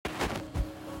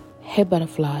Hey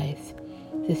butterflies,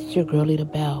 this is your girl Lita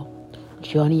Bell,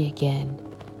 joining again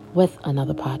with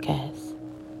another podcast.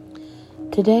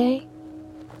 Today,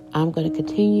 I'm going to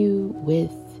continue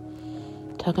with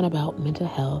talking about mental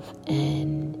health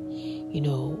and,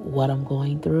 what I'm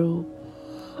going through.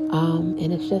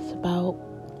 And it's just about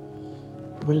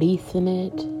releasing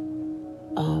it.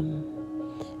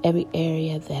 Every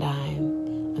area that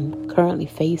I'm currently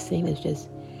facing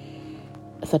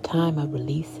it's a time of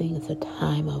releasing. It's a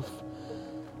time of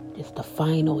just the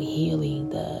final healing,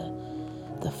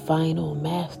 the final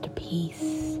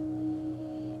masterpiece,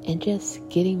 and just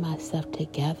getting myself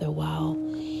together while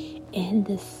in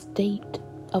this state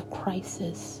of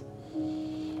crisis,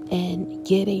 and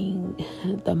getting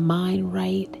the mind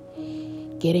right,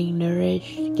 getting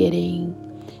nourished, getting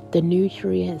the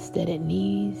nutrients that it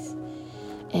needs,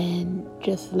 and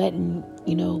just letting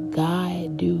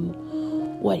God do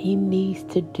what he needs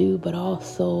to do. But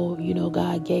also,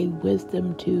 God gave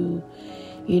wisdom to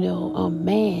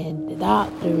man, the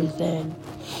doctors, and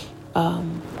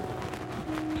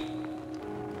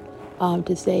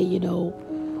to say, you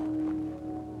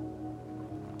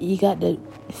got to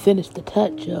finish the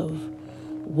touch of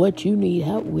what you need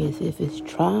help with. If it's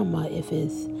trauma, if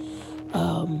it's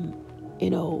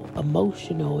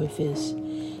emotional, if it's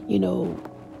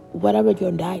whatever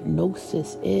your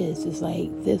diagnosis is, it's like,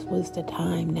 this was the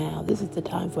time now. This is the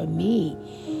time for me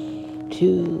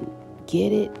to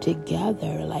get it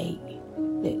together, like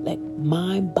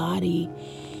mind, body,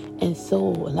 and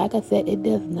soul. Like I said, it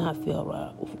does not feel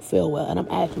well, and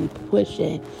I'm actually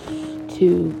pushing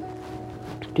to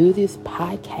do this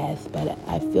podcast, but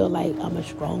I feel like I'm a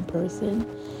strong person,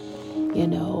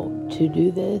 to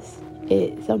do this.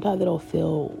 Sometimes I don't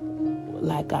feel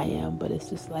like I am, but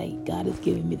it's just like God is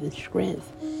giving me the strength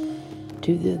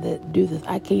to do this.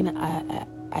 I can't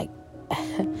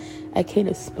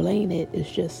explain it.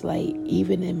 It's just like,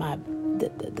 even in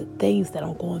the things that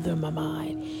are going through my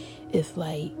mind, it's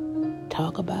like,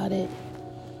 talk about it,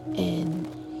 and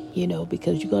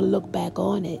because you're gonna look back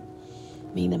on it,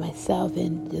 meaning myself,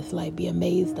 and just like be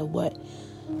amazed at what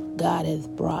God has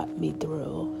brought me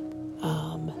through.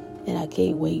 And I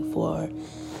can't wait for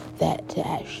that to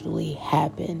actually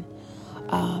happen.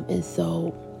 And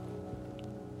so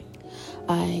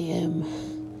I am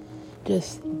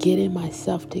just getting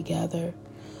myself together.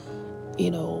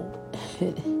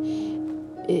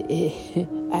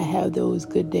 I have those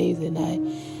good days and I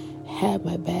have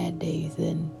my bad days.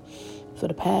 And for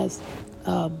the past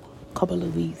couple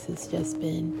of weeks, it's just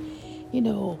been,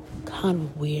 kind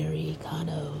of weary, kind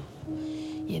of,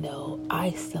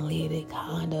 isolated,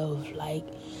 kind of like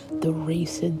the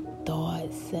racing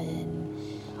thoughts, and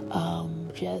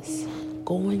just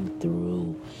going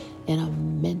through in a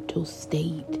mental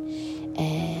state.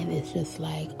 And it's just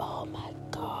like, oh my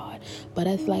God. But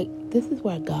it's like, this is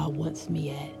where God wants me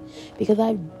at, because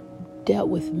I've dealt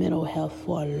with mental health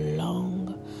for a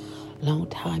long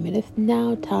time, and it's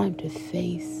now time to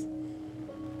face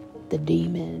the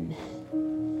demon,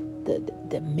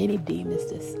 the many demons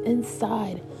that's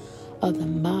inside of the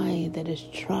mind, that is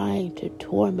trying to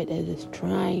torment, that is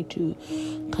trying to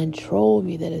control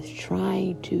me, that is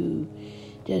trying to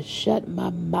just shut my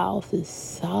mouth and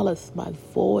silence my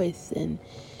voice and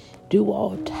do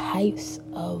all types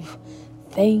of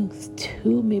things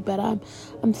to me. But I'm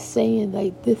saying,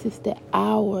 like, this is the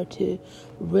hour to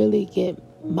really get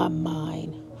my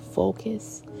mind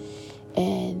focused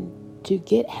and to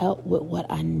get help with what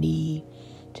I need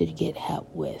to get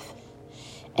help with.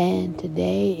 And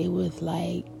today it was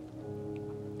like,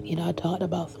 I talked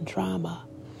about some trauma,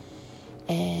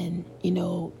 and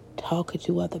talking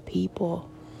to other people,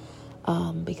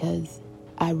 because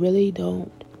I really don't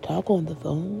talk on the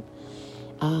phone,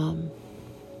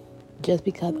 just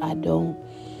because I don't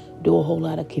do a whole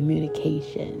lot of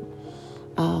communication.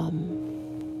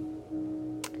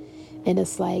 And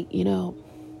it's like,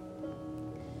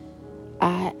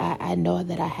 I know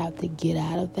that I have to get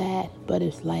out of that, but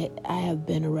it's like, I have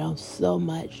been around so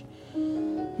much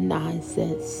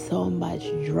nonsense, so much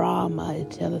drama,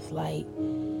 until it's like,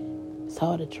 it's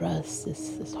hard to trust.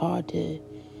 It's hard to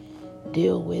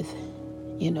deal with,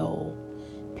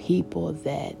 people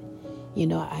that,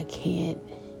 I can't,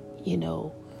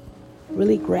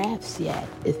 really grasp yet.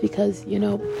 It's because,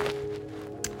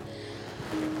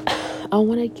 I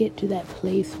want to get to that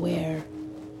place where,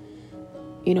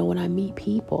 when I meet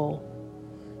people,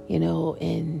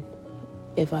 and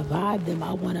if I vibe them,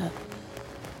 I want to,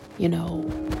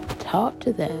 talk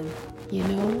to them,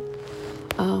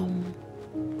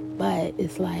 but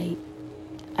it's like,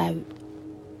 I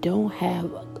don't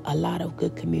have a lot of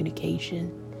good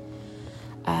communication.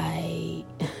 I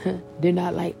do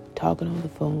not like talking on the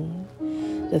phone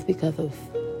just because of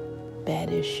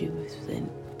bad issues and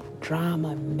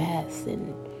drama, mess,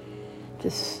 and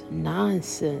just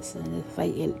nonsense. And it's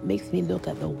like it makes me look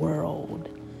at the world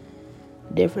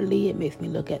differently. It makes me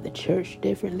look at the church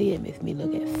differently. It makes me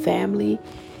look at family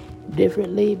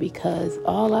differently, because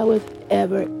all I was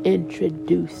ever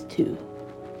introduced to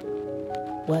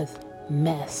was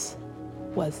mess,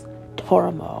 was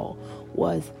turmoil,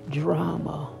 was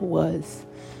drama, was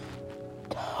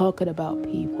talking about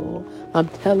people. I'm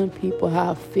telling people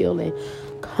how I'm feeling,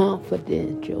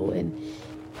 confidential, and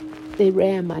they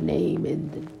ran my name in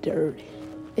the dirt.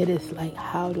 It is like,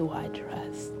 how do I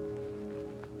trust?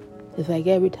 It's like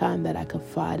every time that I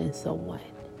confide in someone,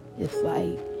 it's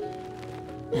like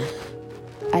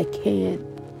I can't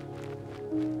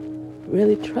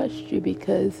really trust you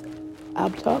because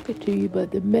I'm talking to you,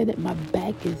 but the minute my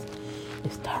back is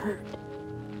turned,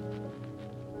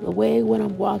 the way when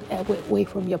I'm walking away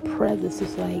from your presence,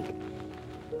 is like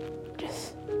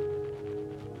just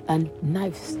a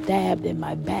knife stabbed in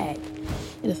my back.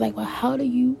 And it's like, well, how do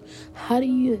you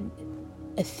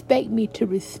expect me to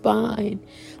respond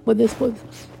when this was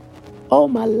all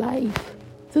my life?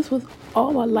 This was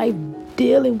all my life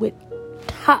dealing with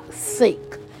toxic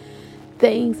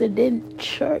things, and then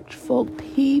church folk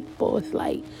people. It's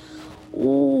like,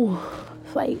 ooh,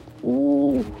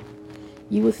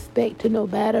 you expect to know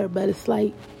better, but it's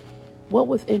like, what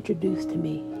was introduced to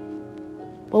me?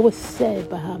 What was said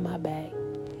behind my back?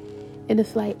 And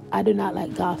it's like, I do not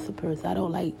like gossipers. I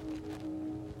don't like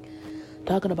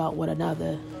talking about one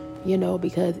another,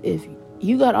 because if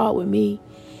you got out with me,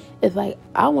 it's like,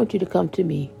 I want you to come to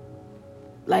me,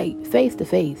 like face to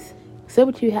face. Say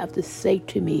what you have to say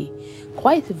to me.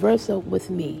 Vice versa with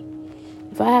me.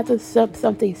 If I have to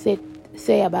something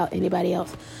say about anybody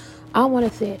else, I want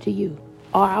to say it to you,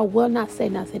 or I will not say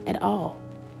nothing at all.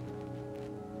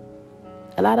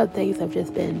 A lot of things have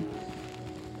just been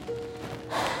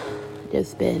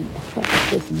just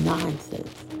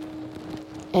nonsense.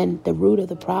 And the root of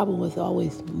the problem was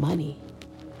always money.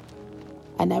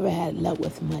 I never had luck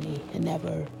with money.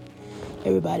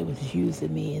 Everybody was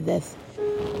using me. And that's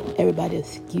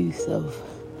everybody's excuse of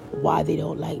why they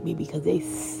don't like me, because they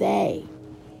say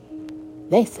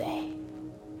that,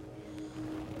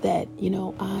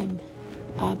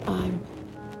 I'm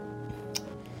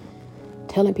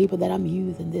telling people that I'm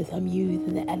using this, I'm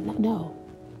using that. No.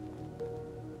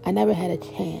 I never had a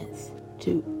chance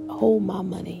to hold my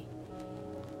money,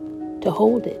 to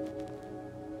hold it.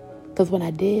 Because when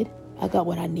I did, I got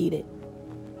what I needed.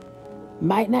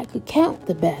 Might not could count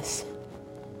the best,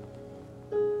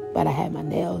 but I had my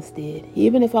nails did.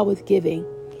 Even if I was giving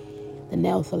the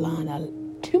nail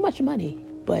salon too much money,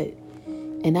 but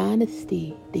in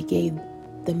honesty, they gave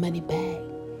the money back.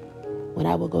 When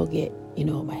I would go get,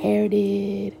 my hair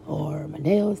did or my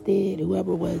nails did,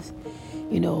 whoever was,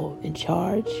 in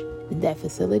charge in that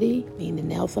facility, meaning the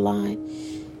nail salon.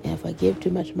 And if I give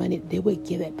too much money, they would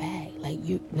give it back. Like,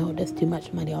 that's too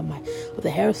much money on the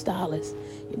hairstylist.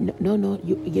 No,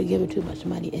 you're giving too much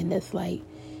money. And that's like,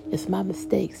 it's my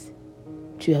mistakes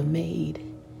to have made.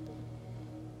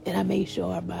 And I made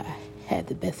sure I had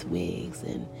the best wigs.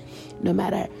 And no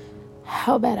matter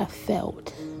how bad I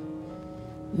felt,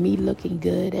 me looking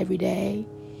good every day,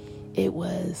 it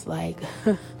was like,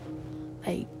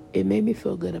 it made me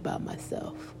feel good about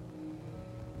myself.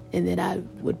 And then I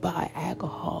would buy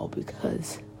alcohol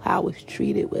because how I was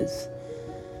treated was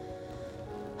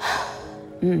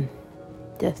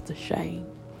just a shame.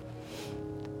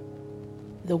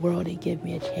 The world didn't give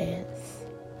me a chance.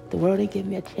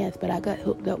 But I got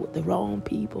hooked up with the wrong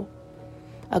people.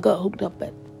 I got hooked up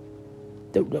at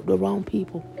the wrong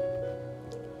people.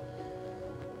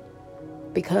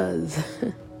 Because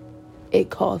it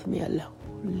caused me a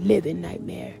living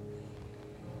nightmare.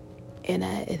 And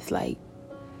it's like,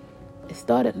 it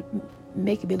started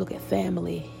making me look at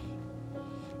family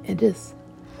and just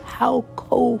how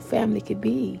cold family could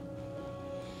be.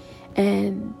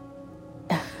 And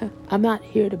I'm not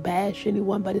here to bash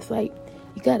anyone, but it's like,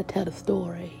 you got to tell the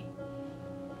story.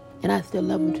 And I still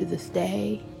love them to this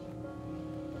day.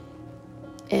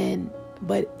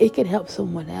 But it could help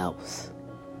someone else.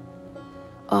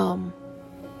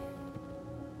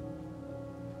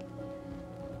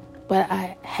 But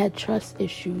I had trust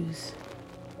issues,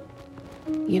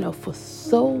 for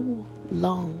so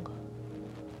long.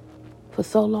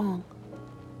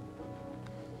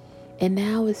 And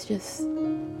now it's just,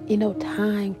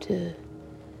 time to,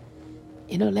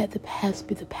 let the past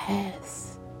be the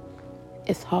past.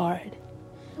 It's hard.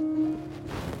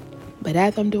 But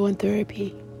as I'm doing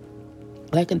therapy,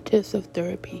 like intensive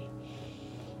therapy,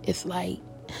 it's like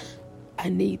I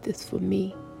need this for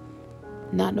me,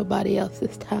 not nobody else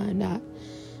this time, not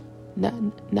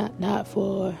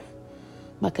for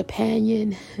my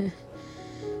companion,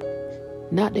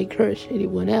 not to encourage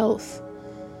anyone else,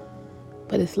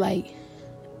 but it's like,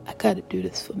 I got to do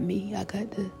this for me. I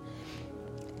got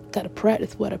to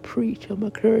practice what I preach. I'm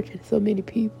encouraging so many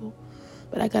people,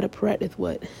 but I got to practice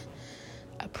what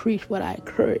I preach, what I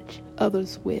encourage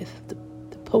others with, the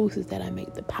posts that I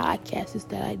make, the podcasts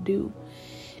that I do.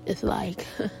 It's like,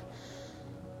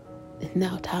 it's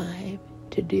now time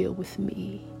to deal with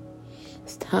me.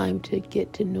 It's time to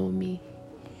get to know me.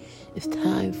 It's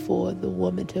time for the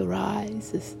woman to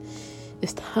rise.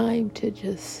 It's time to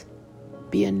just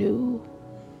be anew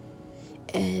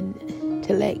and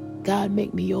to let God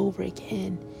make me over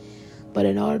again. But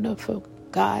in order for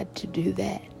God to do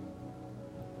that,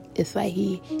 it's like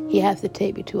he has to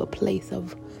take me to a place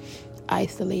of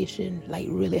isolation, like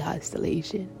really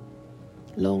isolation,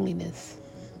 loneliness.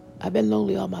 I've been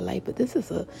lonely all my life, but this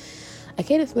is I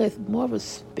can't explain, it's more of a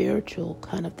spiritual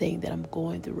kind of thing that I'm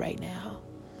going through right now.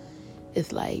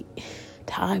 It's like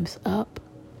time's up.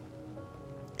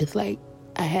 It's like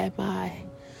I had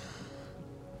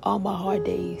all my hard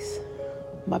days,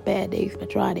 my bad days, my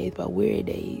trying days, my weary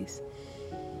days,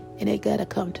 and they gotta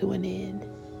come to an end.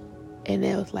 And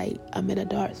it was like, I'm in a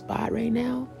dark spot right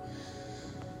now.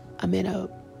 I'm in a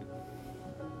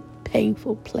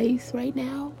painful place right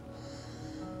now.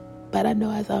 But I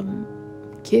know as I'm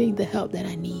getting the help that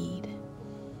I need,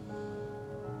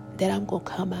 that I'm going to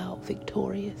come out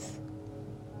victorious.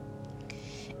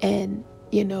 And,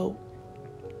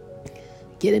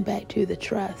 getting back to the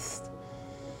trust,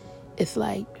 it's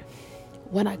like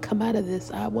when I come out of this,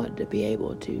 I want to be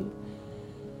able to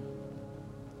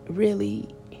really,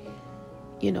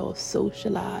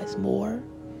 socialize more,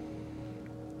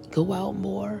 go out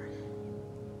more,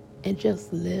 and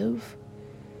just live,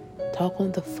 talk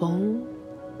on the phone.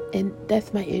 And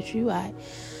that's my issue. I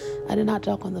do not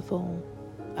talk on the phone.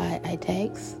 I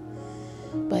text,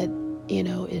 but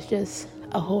it's just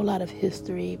a whole lot of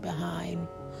history behind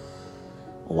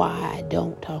why I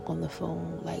don't talk on the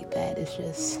phone like that. It's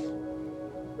just,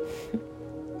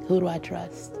 who do I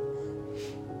trust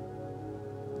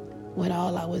when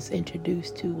all I was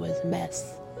introduced to was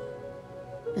mess?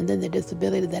 And then the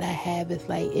disability that I have is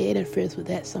like, it interferes with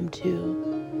that some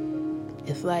too.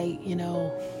 It's like,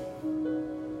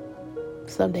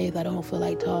 some days I don't feel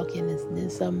like talking, and then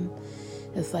some,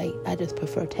 it's like I just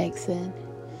prefer texting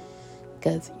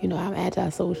because, I'm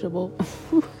antisociable.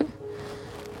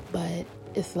 But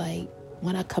it's like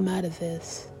when I come out of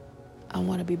this, I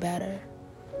want to be better.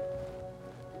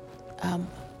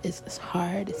 It's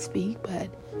hard to speak, but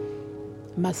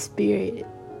my spirit,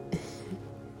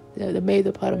 the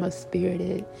major part of my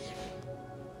spirit,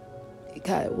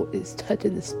 God is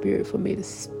touching the spirit for me to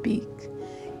speak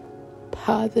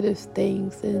positive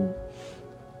things. And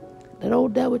that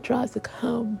old devil tries to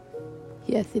come.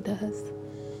 Yes, he does.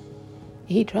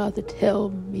 He tries to tell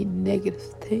me negative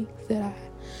things that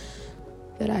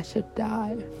I should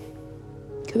die,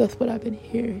 because that's what I've been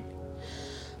hearing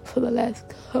for the last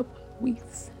couple of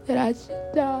weeks, that I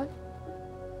should die,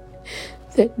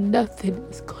 that nothing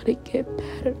is going to get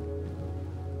better,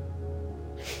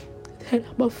 that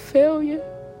I'm a failure,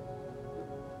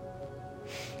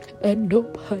 and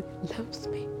nobody loves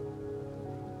me,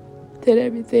 that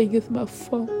everything is my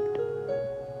fault,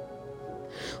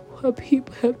 while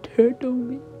people have turned on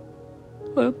me,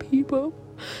 while people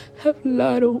have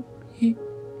lied on me,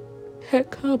 had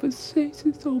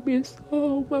conversations on me, it's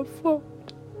all my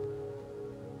fault.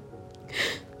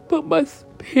 But my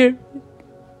spirit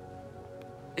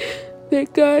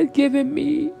that God given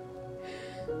me,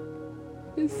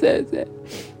 it says that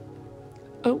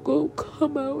I'm going to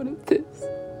come out of this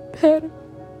better.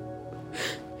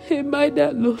 It might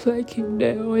not look like it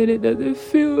now, and it doesn't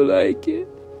feel like it,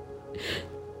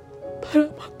 but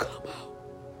I'm going to come out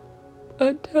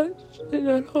untouched and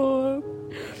unharmed,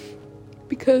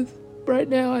 because right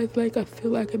now I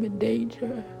feel like I'm in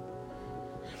danger.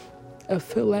 I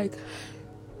feel like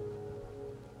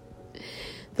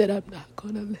that I'm not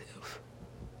going to live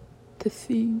to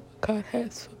see what God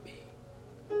has for me.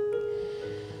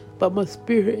 But my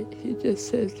spirit, it just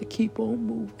says to keep on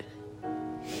moving.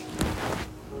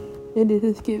 And it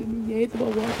is giving me days of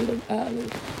walking on the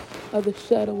island of the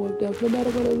shadow of death. No matter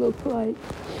what it looks like,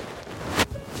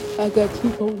 I got to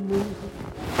keep on moving,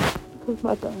 because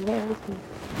my God has me.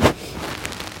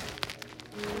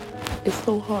 It's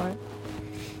so hard,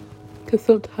 because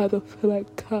sometimes I feel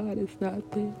like God is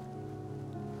not there.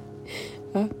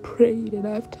 I've prayed and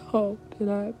I've talked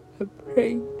and I've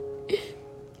prayed,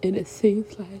 and it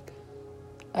seems like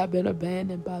I've been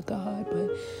abandoned by God,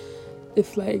 but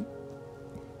It's like,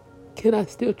 can I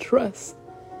still trust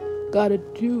God to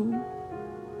do?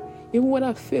 Even when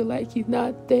I feel like he's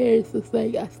not there, it's just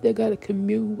like I still got to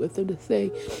commune with him to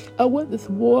say, I want this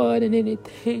more than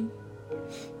anything.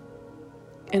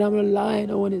 And I'm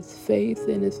relying on his faith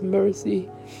and his mercy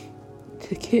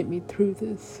to get me through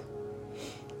this.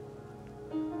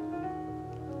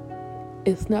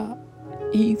 It's not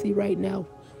easy right now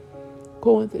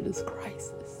going through this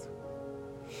crisis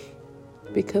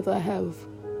because I have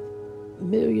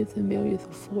millions and millions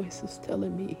of voices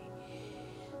telling me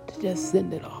to just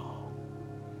send it all.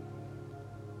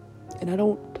 And I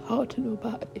don't talk to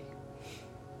nobody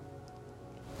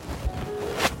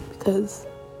because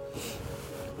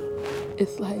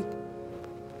it's like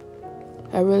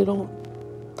I really don't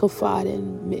confide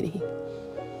in many.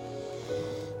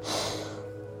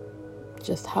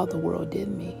 Just how the world did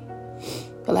me.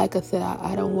 But like I said,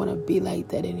 I don't want to be like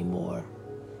that anymore.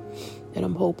 And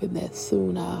I'm hoping that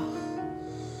soon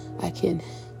I can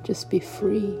just be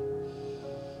free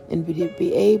and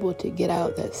be able to get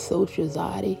out that social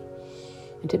anxiety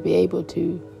and to be able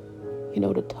to,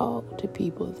 to talk to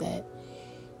people that,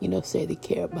 say they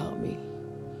care about me.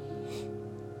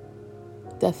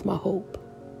 That's my hope.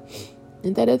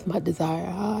 And that is my desire.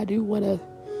 I do want to,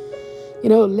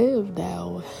 live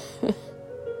now.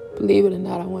 Believe it or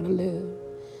not, I want to live.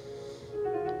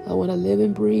 I want to live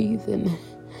and breathe and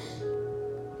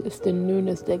just the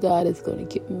newness that God is going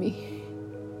to give me.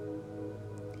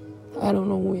 I don't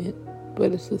know when,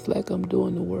 but it's just like I'm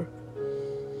doing the work.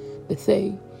 To say,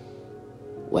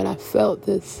 when I felt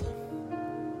this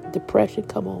depression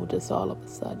come on just all of a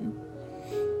sudden,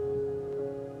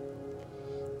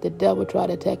 the devil tried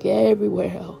to attack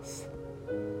everywhere else,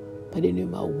 but he knew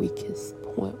my weakest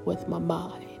point was my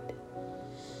mind.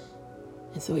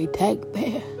 And so he attacked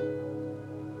there.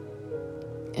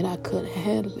 And I couldn't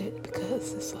handle it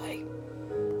because it's like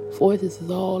voices is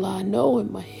all I know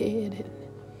in my head. And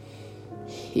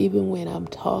even when I'm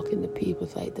talking to people,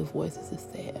 it's like the voices is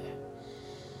there.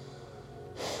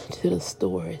 To the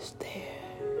store is there.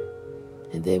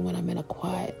 And then when I'm in a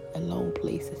quiet, alone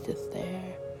place, it's just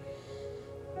there.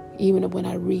 Even when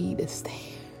I read, it's there.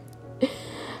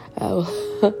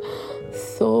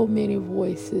 So many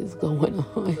voices going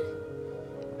on.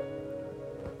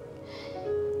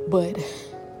 But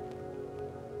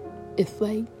it's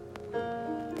like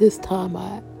this time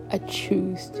I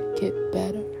choose to get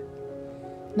better.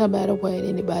 No matter what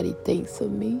anybody thinks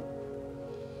of me.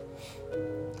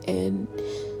 And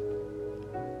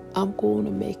I'm going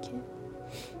to make it.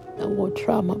 I'm going to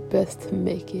try my best to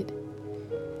make it.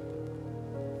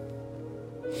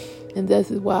 And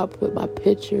this is why I put my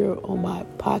picture on my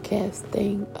podcast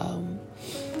thing.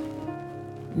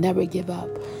 Never give up.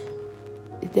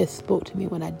 It just spoke to me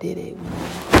when I did it. When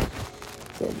I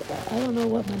said, I don't know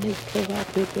what my next profile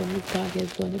picture on this podcast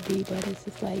is going to be, but it's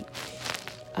just like,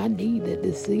 I need it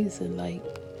this season. Like,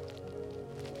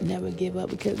 never give up,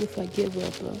 because if I give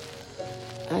up,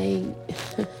 I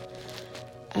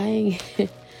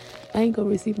ain't gonna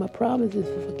receive my promises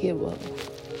if I give up.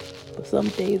 But some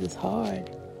days it's hard.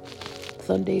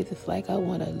 Some days it's like I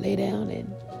want to lay down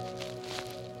and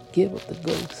give up the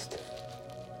ghost.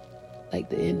 Like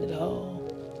the end of it all.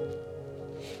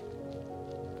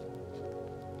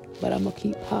 But I'm going to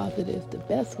keep positive the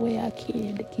best way I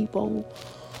can to keep on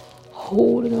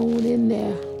holding on in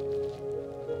there.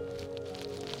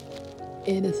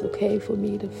 And it's okay for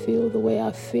me to feel the way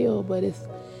I feel, but it's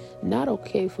not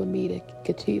okay for me to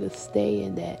continue to stay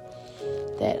in that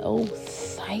old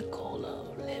cycle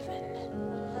of living.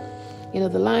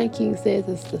 The Lion King says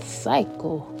it's the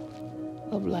cycle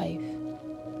of life.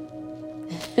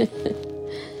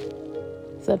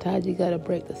 Sometimes you gotta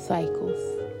break the cycles.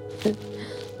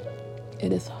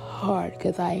 And it's hard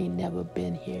because I ain't never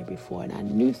been here before, and I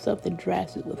knew something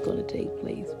drastic was going to take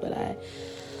place, but I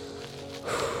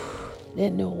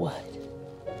didn't know what.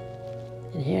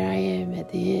 And here I am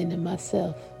at the end of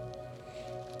myself,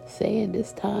 saying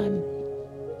this time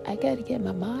I got to get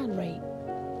my mind right.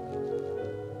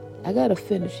 I got to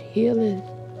finish healing,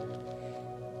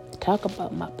 talk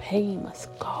about my pain, my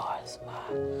scars,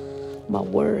 my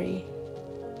worry,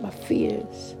 my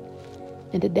fears.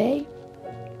 And today,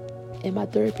 in my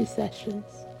therapy sessions,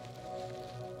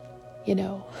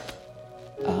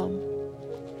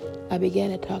 I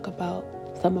began to talk about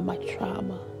some of my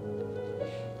trauma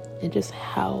and just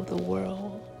how the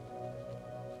world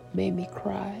made me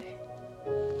cry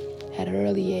at an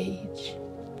early age.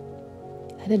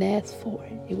 I didn't ask for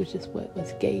it. It was just what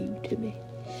was gave to me.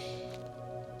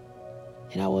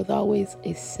 And I was always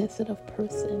a sensitive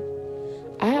person.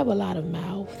 I have a lot of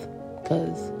mouth,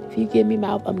 because if you give me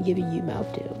mouth, I'm giving you mouth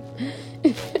too.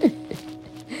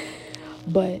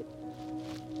 But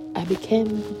I began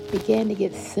to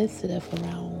get sensitive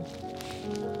around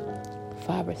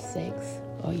 5 or 6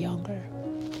 or younger,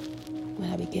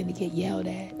 when I began to get yelled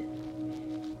at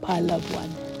by a loved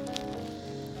one.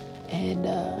 And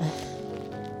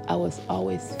I was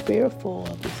always fearful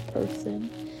of this person,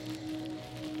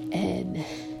 and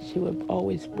she would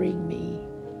always bring me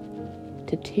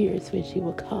to tears when she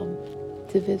would come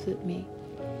to visit me.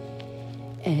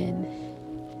 And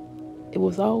it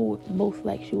was almost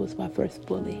like she was my first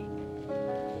bully,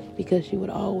 because she would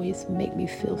always make me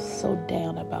feel so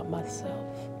down about myself.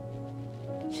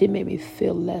 She made me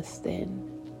feel less than.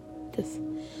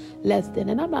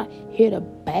 And I'm not here to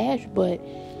bash, but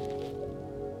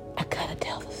I gotta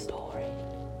tell the story.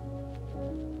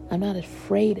 I'm not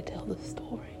afraid to tell the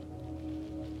story.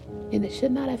 And it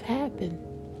should not have happened.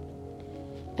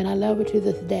 And I love her to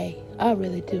this day. I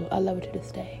really do. I love her to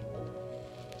this day.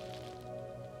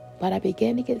 But I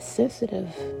began to get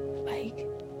sensitive, like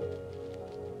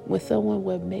when someone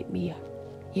would make me,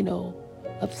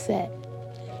 upset.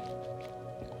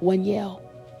 One yell,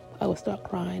 I would start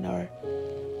crying. Or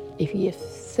if he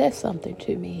said something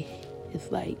to me,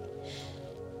 it's like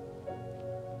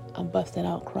I'm busting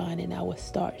out crying, and I would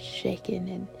start shaking.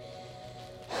 And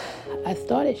I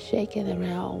started shaking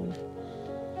around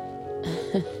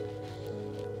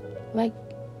like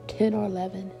 10 or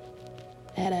 11.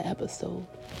 I had an episode,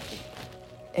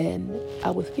 and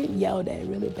I was getting yelled at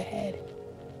really bad.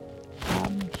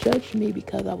 Judged me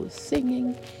because I was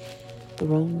singing the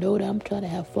wrong note. I'm trying to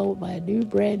have fun with my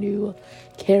brand new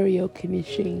karaoke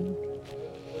machine.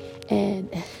 And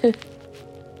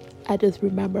I just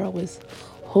remember I was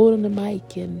holding the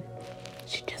mic, and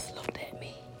she just looked at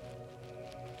me.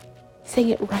 Sing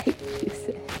it right, she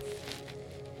said.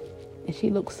 And she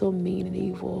looked so mean and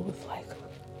evil. It was like,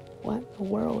 what in the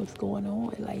world is going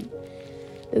on? Like,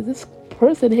 does this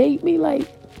person hate me? Like,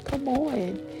 come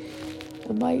on.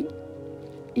 I'm like,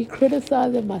 you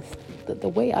criticizing the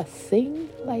way I sing?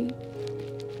 Like,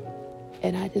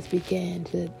 and I just began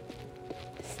to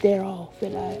stare off,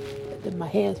 and my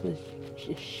hands was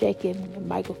just shaking, the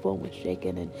microphone was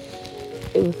shaking, and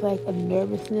it was like a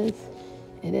nervousness.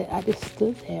 And I just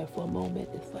stood there for a moment.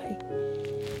 It's like,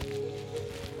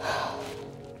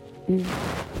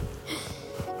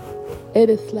 and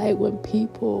it's like when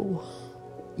people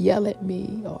yell at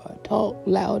me or talk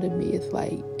loud at me, it's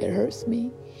like it hurts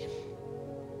me.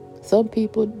 Some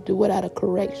people do it out of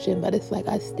correction, but it's like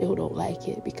I still don't like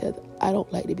it, because I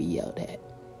don't like to be yelled at.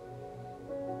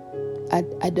 I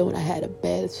had a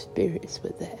bad experience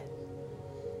with that.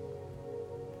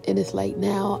 And it's like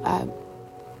now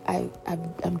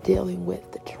I'm dealing with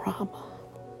the trauma,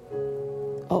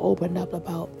 or open up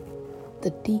about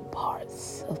the deep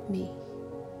parts of me,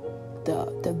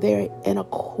 the very inner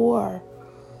core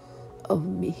of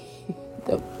me,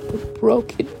 the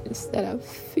brokenness that I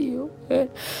feel, and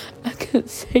I can't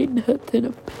say nothing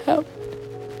about it.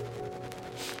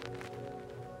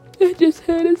 I just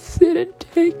had to sit and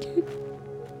take it.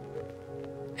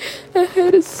 I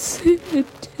had to sit and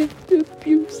take the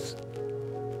abuse.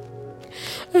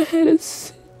 I had to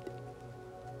sit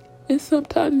and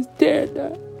sometimes dare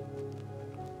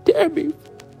me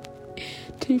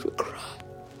to even cry.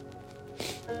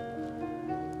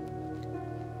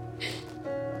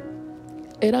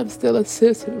 And I'm still a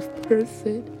sensitive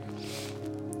person,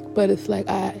 but it's like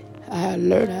I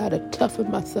learned how to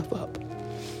toughen myself up.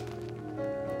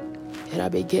 And I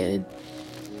began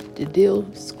to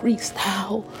deal street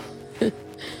style.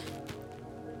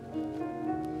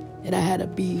 And I had to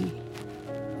be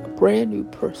a brand new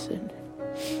person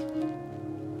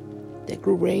that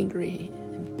grew angry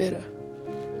and bitter.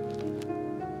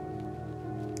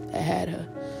 I had to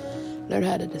learn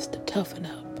how to just to toughen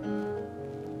up.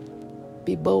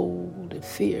 Be bold and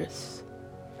fierce.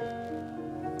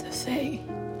 To say,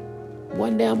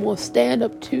 one day I'm going to stand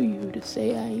up to you, to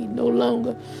say I ain't no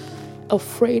longer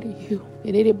afraid of you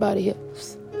and anybody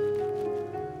else.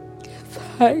 Because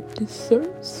I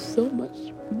deserve so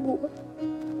much more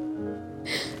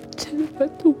than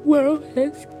what the world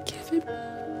has given me.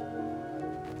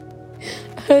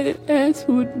 I didn't ask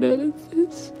for none of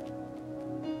this.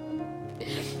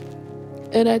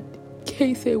 And I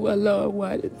can't say, well, Lord,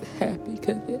 why did it happen?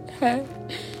 Because it had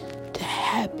to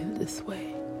happen this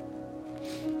way.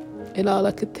 And all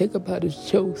I could think about is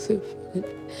Joseph and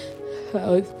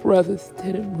how his brothers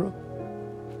did him wrong.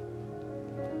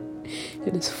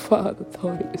 And his father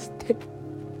thought he was dead.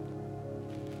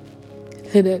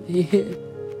 And at the end,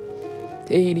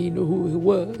 they didn't even know who he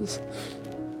was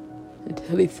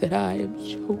until he said, I am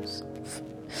Joseph.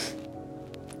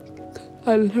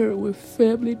 I learned when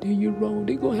family do you wrong,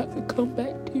 they're going to have to come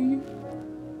back to you.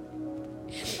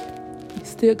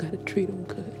 still gotta treat them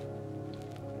good.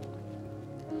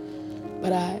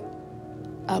 But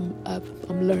I'm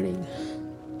learning,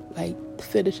 like, to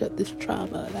finish up this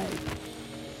trauma. Like,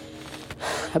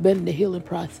 I've been in the healing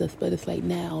process, but it's like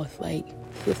now, it's like,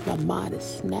 since my mind is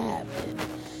snapped and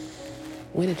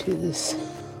went into this,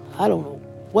 I don't know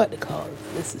what to call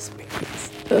this experience.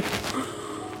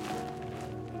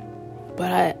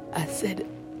 But I said,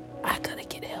 I gotta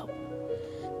get help.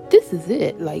 This is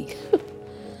it. Like,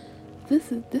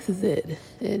 this is it.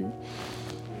 And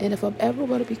if I'm ever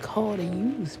going to be called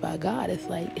and used by God, it's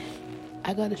like,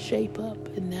 I got to shape up.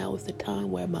 And now is the time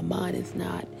where my mind is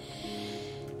not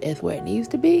as where it needs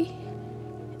to be.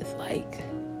 It's like,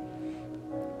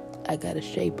 I got to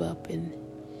shape up and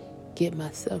get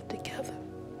myself together.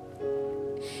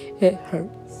 It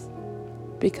hurts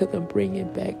because I'm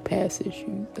bringing back past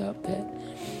issues up that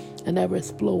I never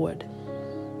explored.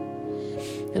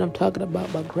 And I'm talking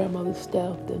about my grandmother's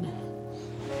death and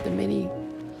the many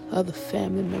other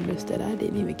family members that I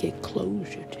didn't even get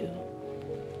closure to.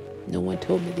 No one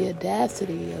told me the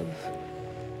audacity of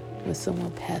when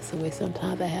someone passed away.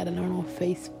 Sometimes I had to learn on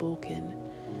Facebook, and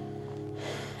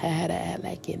I had to act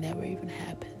like it never even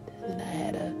happened. And I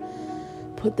had to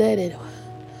put it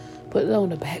on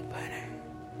the back burner.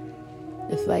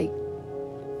 It's like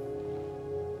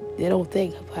they don't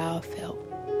think of how I felt.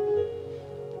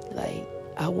 Like,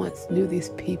 I once knew these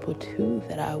people too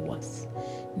that I once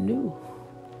knew.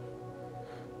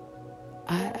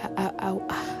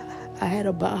 I had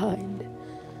a bind.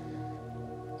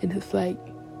 And it's like,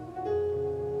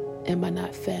 am I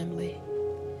not family?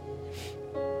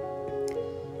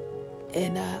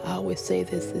 And I always say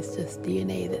this, it's just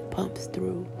DNA that pumps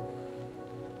through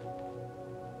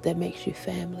that makes you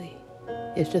family.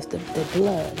 It's just the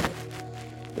blood.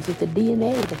 It's just the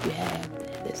DNA that you have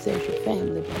that says you're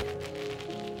family. But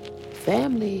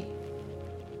family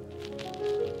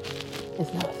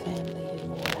is not family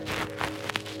anymore.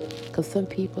 Because some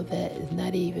people that is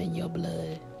not even your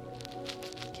blood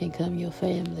can come your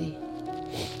family.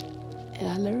 And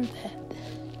I learned that.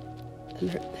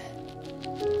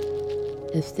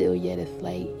 And still yet it's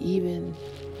like, even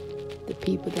the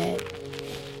people that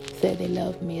say they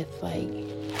love me, it's like,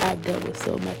 I've dealt with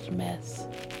so much mess,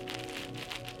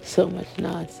 so much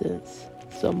nonsense,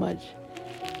 so much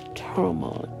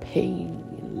turmoil, pain,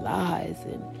 and lies,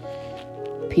 and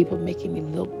people making me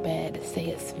look bad to say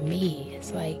it's me.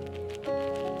 It's like,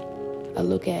 I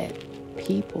look at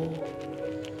people,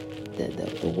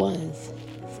 the ones,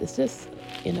 it's just,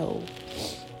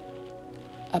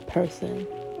 a person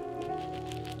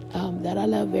that I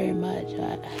love very much.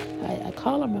 I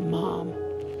call her my mom,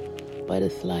 but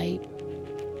it's like,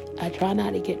 I try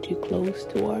not to get too close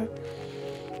to her,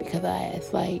 because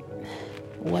it's like,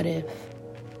 what if?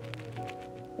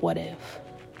 What if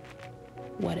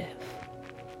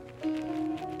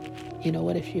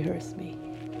she hurts me?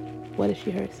 What if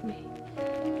she hurts me?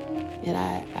 And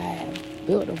I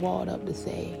built a wall up to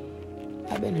say,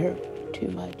 I've been hurt too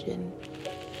much, and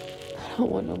I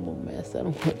don't want no more mess. I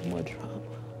don't want more trauma.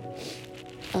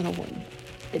 I don't want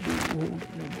to be wounded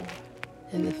no more.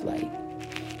 And it's like,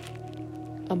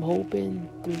 I'm hoping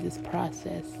through this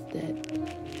process that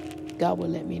God will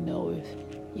let me know if,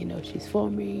 she's for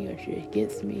me or she's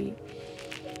against me.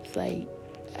 It's like,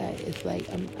 I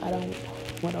don't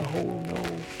want to hold no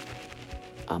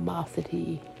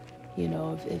animosity,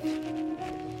 if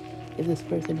this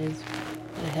person is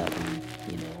going to help me,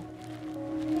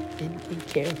 and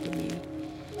care for me.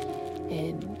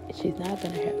 And she's not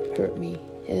going to hurt me.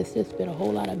 And it's just been a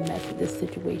whole lot of mess in this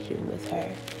situation with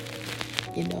her.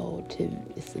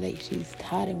 It's like she's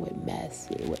tired with mess,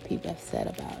 with what people have said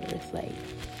about her. It's like,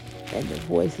 and the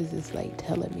voices is like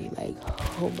telling me, like,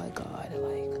 oh my God,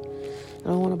 like, I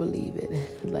don't want to believe it.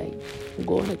 Like, I'm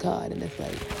going to God, and it's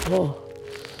like, oh,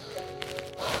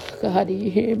 God, do you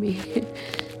hear me?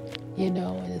 And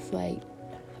it's like,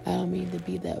 I don't mean to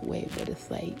be that way, but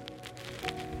it's like,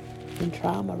 in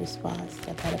trauma response,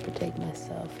 I gotta protect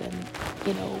myself. And,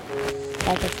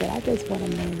 like I said, I just want to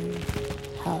learn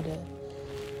how to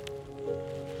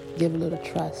give a little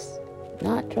trust.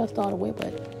 Not trust all the way,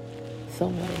 but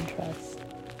somewhat in trust.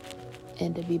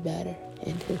 And to be better.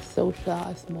 And to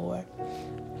socialize more.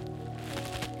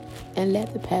 And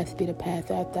let the past be the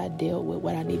past after I deal with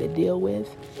what I need to deal with.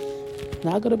 It's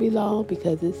not going to be long,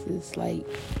 because this is like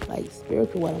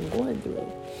spiritual what I'm going through.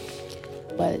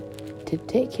 But to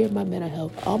take care of my mental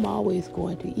health, I'm always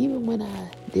going to, even when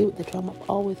I deal with the trauma, I'm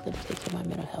always going to take care of my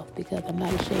mental health, because I'm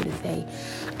not ashamed to say,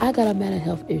 I got a mental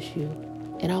health issue,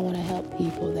 and I want to help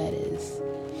people that is,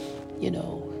 in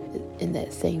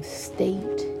that same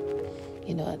state.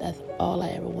 That's all I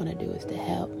ever want to do, is to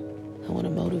help. I want to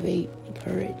motivate,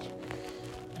 courage.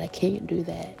 But I can't do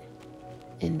that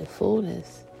in the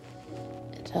fullness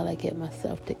until I get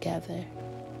myself together.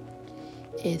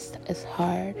 It's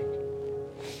hard.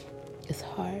 It's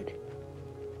hard.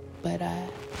 But I'm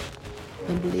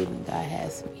believing God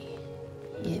has me.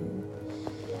 And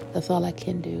that's all I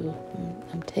can do.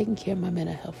 I'm taking care of my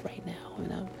mental health right now.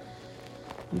 And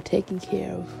I'm taking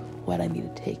care of what I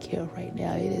need to take care of right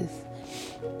now. It is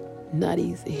not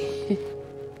easy.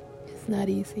 It's not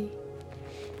easy.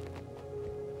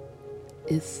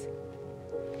 It's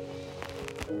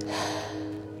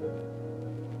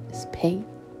pain.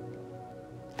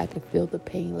 I can feel the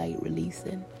pain like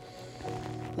releasing.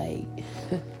 Like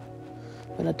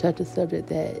when I touch a subject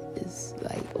that is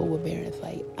like overbearing, it's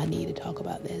like I need to talk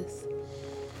about this.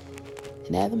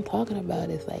 And as I'm talking about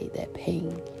it, it's like that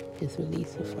pain is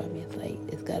releasing from me. It's like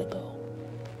it's gotta go.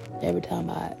 Every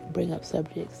time I bring up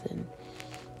subjects and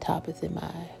topics in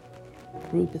my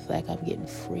group, it's like I'm getting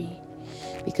free.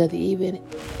 Because even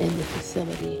in the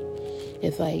facility,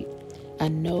 it's like I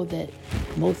know that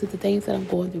most of the things that I'm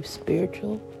going through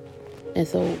spiritual. And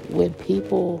so when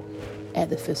people at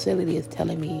the facility is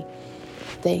telling me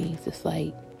things, it's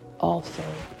like also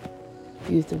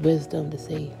use the wisdom to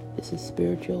say this is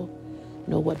spiritual,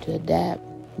 know what to adapt,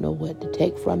 know what to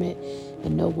take from it,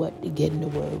 and know what to get in the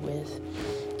word with.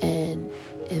 And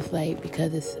it's like,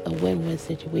 because it's a win-win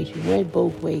situation. We're in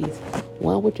both ways.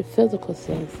 One with your physical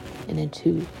sense, and then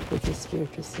two with your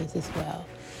spiritual sense as well.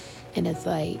 And it's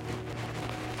like,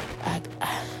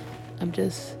 I'm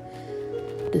just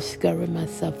discovering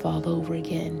myself all over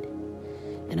again.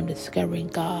 And I'm discovering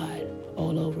God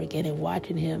all over again and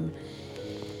watching Him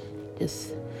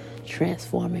just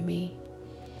transforming me.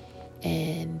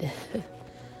 And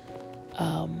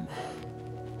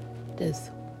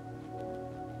just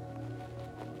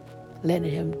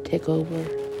letting Him take over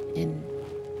and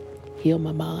heal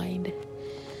my mind.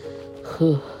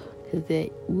 Cause that,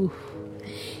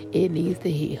 it needs to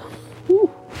heal.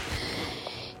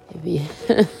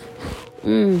 It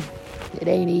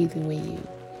ain't easy when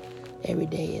every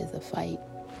day is a fight.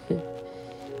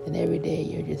 And every day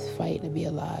you're just fighting to be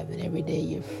alive. And every day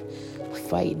you're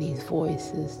fighting these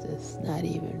voices that's not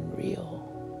even real.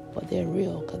 But they're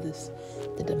real because it's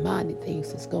the demonic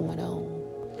things that's going on.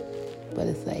 But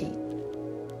it's like,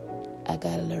 I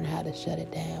got to learn how to shut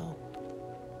it down.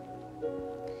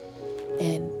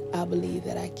 And I believe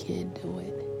that I can do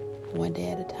it one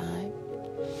day at a time.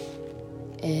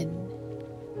 And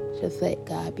just let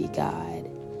God be God.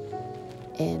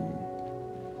 And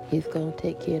He's going to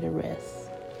take care of the rest.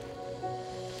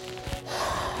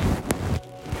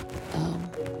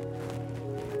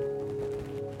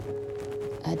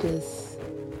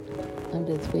 I'm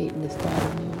just waiting to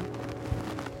start anew.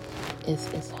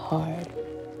 It's hard.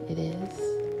 It is.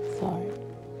 It's hard.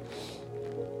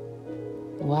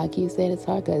 Why I keep saying it's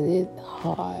hard? Because it's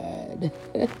hard.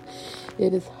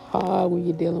 It is hard when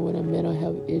you're dealing with a mental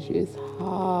health issue. It's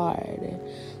hard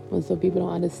when some people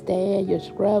don't understand your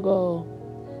struggle,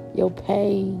 your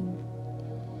pain.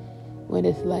 When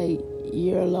it's like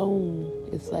you're alone.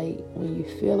 It's like when you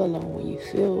feel alone, when you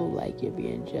feel like you're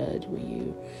being judged, when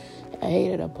you are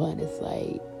hated upon, it's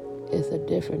like it's a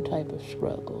different type of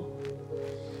struggle.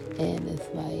 And it's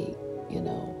like,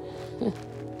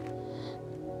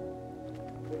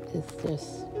 it's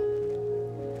just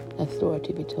a story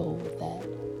to be told with that.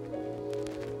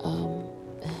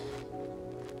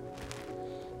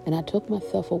 And I took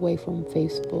myself away from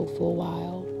Facebook for a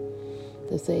while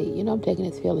to say, I'm taking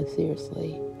this feeling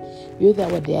seriously. Usually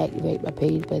I would deactivate my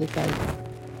page, but it's like,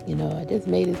 I just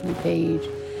made this new page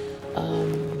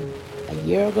a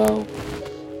year ago.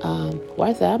 Well,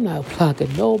 I said I'm not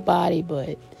blocking nobody,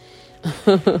 but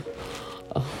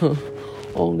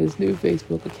on this new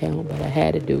Facebook account, but I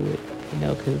had to do it,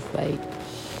 because it's like,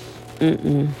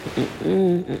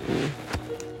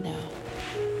 no.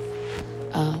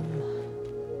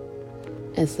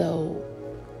 And so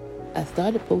I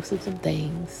started posting some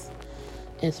things,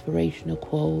 inspirational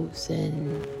quotes,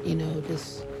 and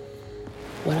just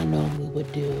what I normally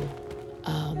would do,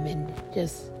 and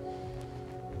just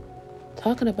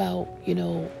talking about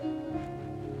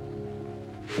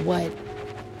what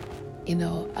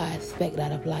I expect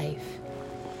out of life.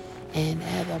 And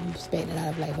as I'm expecting out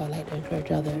of life, I like to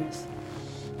encourage others.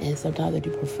 And sometimes I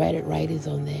do prophetic writings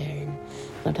on there, and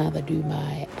sometimes I do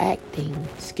my acting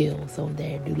skills on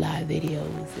there, do live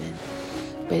videos,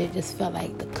 but it just felt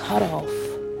like the cutoff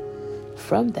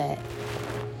from that.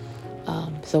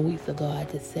 Some weeks ago, I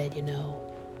just said,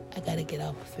 I got to get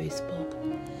off of Facebook,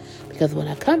 because when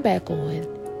I come back on,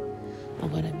 I'm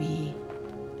going to be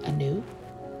anew.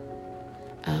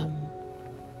 I'm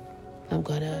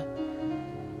going to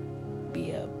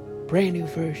be a brand new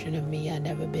version of me I've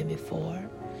never been before.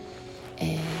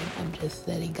 And I'm just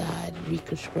letting God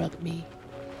reconstruct me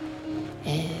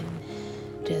and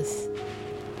just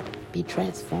be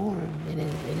transformed in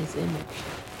his image.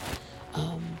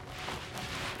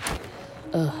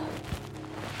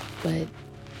 But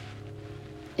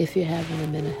if you're having a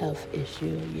mental health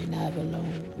issue, you're not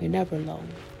alone. You're never alone.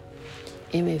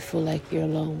 It may feel like you're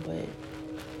alone, but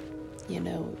you're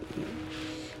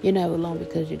never alone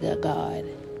because you got God.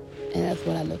 And that's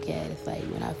what I look at. It's like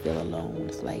when I feel alone,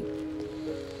 it's like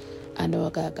I know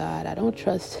I got God. I don't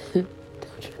trust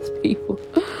people.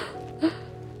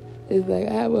 It's like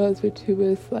I have a husband too, but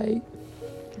it's like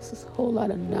it's just a whole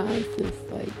lot of nonsense.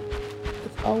 Like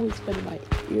it's always been in my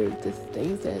ears, just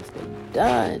things that has been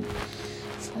done.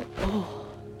 It's like,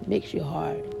 it makes you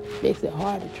hard. It makes it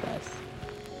hard to trust.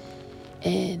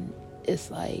 And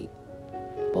it's like,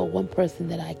 but one person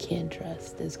that I can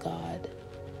trust is God.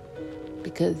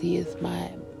 Because he is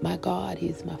my God.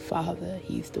 He's my Father.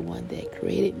 He's the one that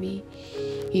created me.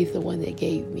 He's the one that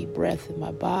gave me breath in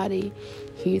my body.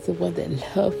 He's the one that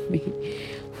loved me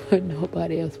when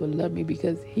nobody else would love me,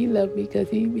 because he loved me because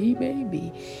he made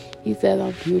me. He said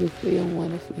I'm beautifully and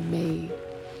wonderfully made.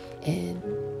 And,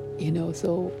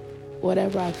 so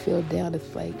whatever I feel down,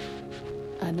 it's like,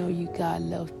 I know you, God,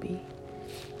 loved me.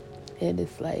 And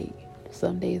it's like,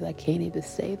 some days I can't even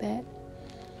say that.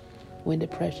 When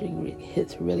depression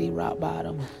hits really rock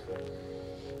bottom.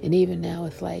 And even now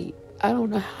it's like, I don't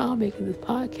know how I'm making this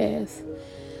podcast.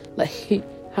 Like,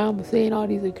 how I'm saying all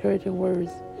these encouraging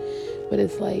words. But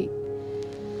it's like,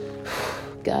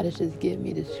 God has just given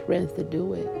me the strength to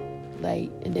do it.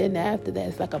 Like, and then after that,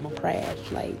 it's like I'm going to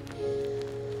crash. Like,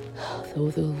 so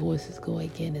those voices go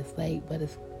again. It's like, but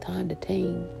it's time to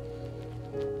tame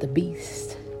the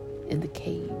beast in the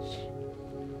cage.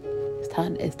 It's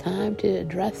time to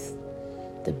address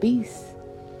the beast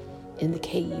in the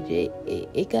cage.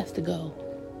 It got to go.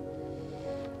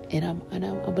 And I'm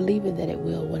believing that it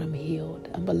will when I'm healed.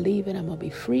 I'm believing I'm going to be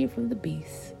free from the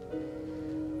beast.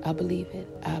 I believe it.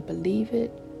 I believe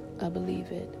it. I believe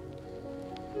it.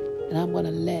 And I'm going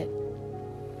to let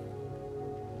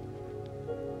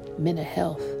mental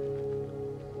health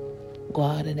go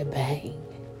out in a bang.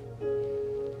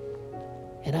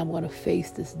 And I'm going to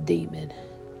face this demon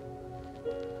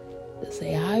to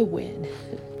say, I win.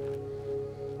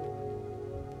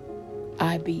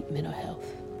 I beat mental health.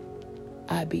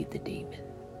 I beat the demon.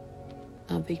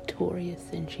 I'm victorious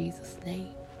in Jesus'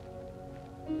 name.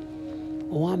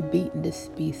 Oh, I'm beating this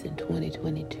beast in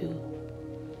 2022.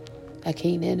 I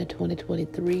came into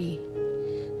 2023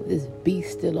 with this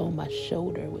beast still on my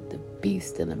shoulder, with the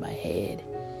beast still in my head,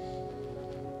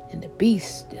 and the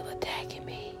beast still attacking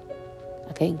me.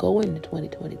 I can't go into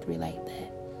 2023 like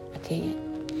that. I can't.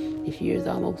 This year's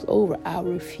almost over. I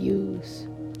refuse.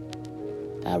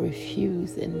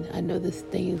 And I know this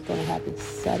thing is going to happen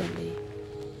suddenly,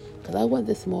 because I want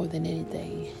this more than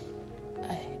anything.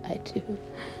 I do.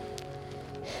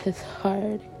 It's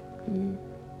hard.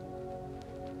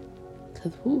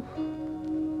 Because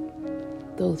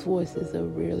those voices are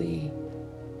really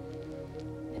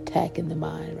attacking the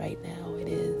mind right now. It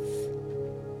is.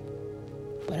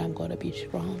 But I'm going to be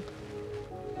strong.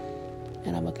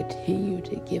 And I'm going to continue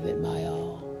to give it my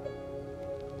all.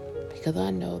 Because I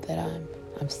know that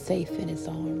I'm safe in his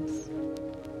arms.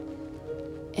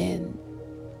 And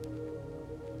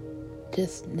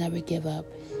just never give up.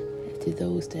 To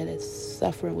those that are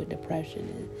suffering with depression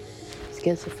and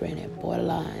schizophrenia,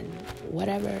 borderline,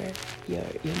 whatever your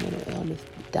mental illness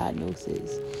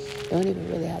diagnosis, you don't even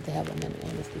really have to have a mental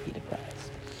illness to be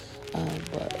depressed.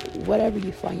 But whatever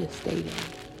you find your state in,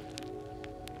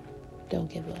 don't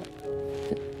give up.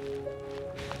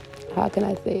 How can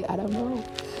I say it? I don't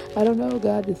know.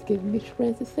 God just giving me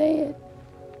strength to say it.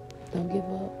 Don't give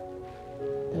up.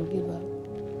 Don't give up.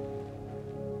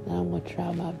 And I'm going to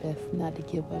try my best not to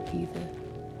give up either.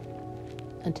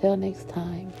 Until next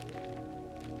time,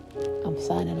 I'm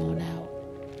signing on out.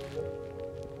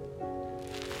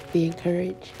 Be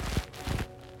encouraged.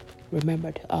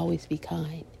 Remember to always be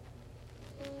kind.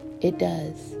 It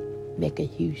does make a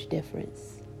huge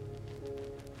difference.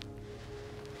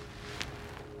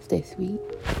 Stay sweet.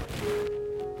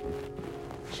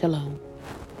 Shalom.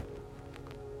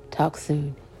 Talk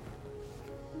soon.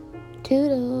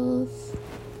 Toodles.